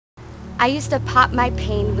I used to pop my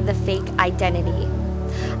pain with a fake identity.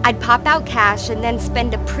 I'd pop out cash and then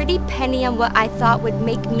spend a pretty penny on what I thought would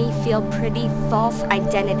make me feel pretty false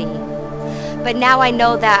identity. But now I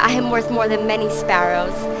know that I am worth more than many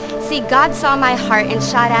sparrows. See, God saw my heart and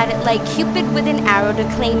shot at it like Cupid with an arrow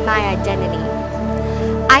to claim my identity.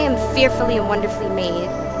 I am fearfully and wonderfully made.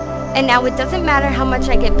 And now it doesn't matter how much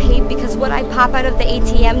I get paid because what I pop out of the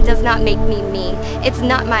ATM does not make me me. It's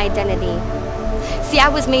not my identity. See, I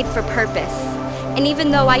was made for purpose. And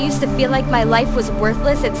even though I used to feel like my life was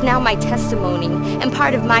worthless, it's now my testimony and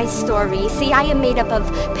part of my story. See, I am made up of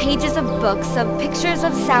pages of books, of pictures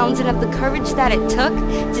of sounds, and of the courage that it took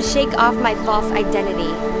to shake off my false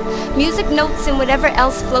identity. Music notes and whatever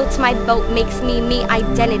else floats my boat makes me me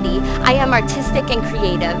identity. I am artistic and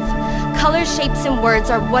creative. Colors, shapes, and words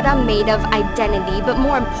are what I'm made of, identity. But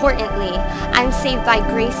more importantly, I'm saved by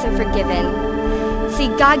grace and forgiven. See,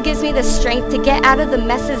 God gives me the strength to get out of the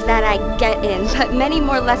messes that I get in, but many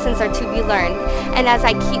more lessons are to be learned. And as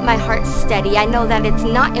I keep my heart steady, I know that it's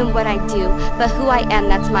not in what I do, but who I am,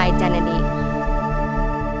 that's my identity.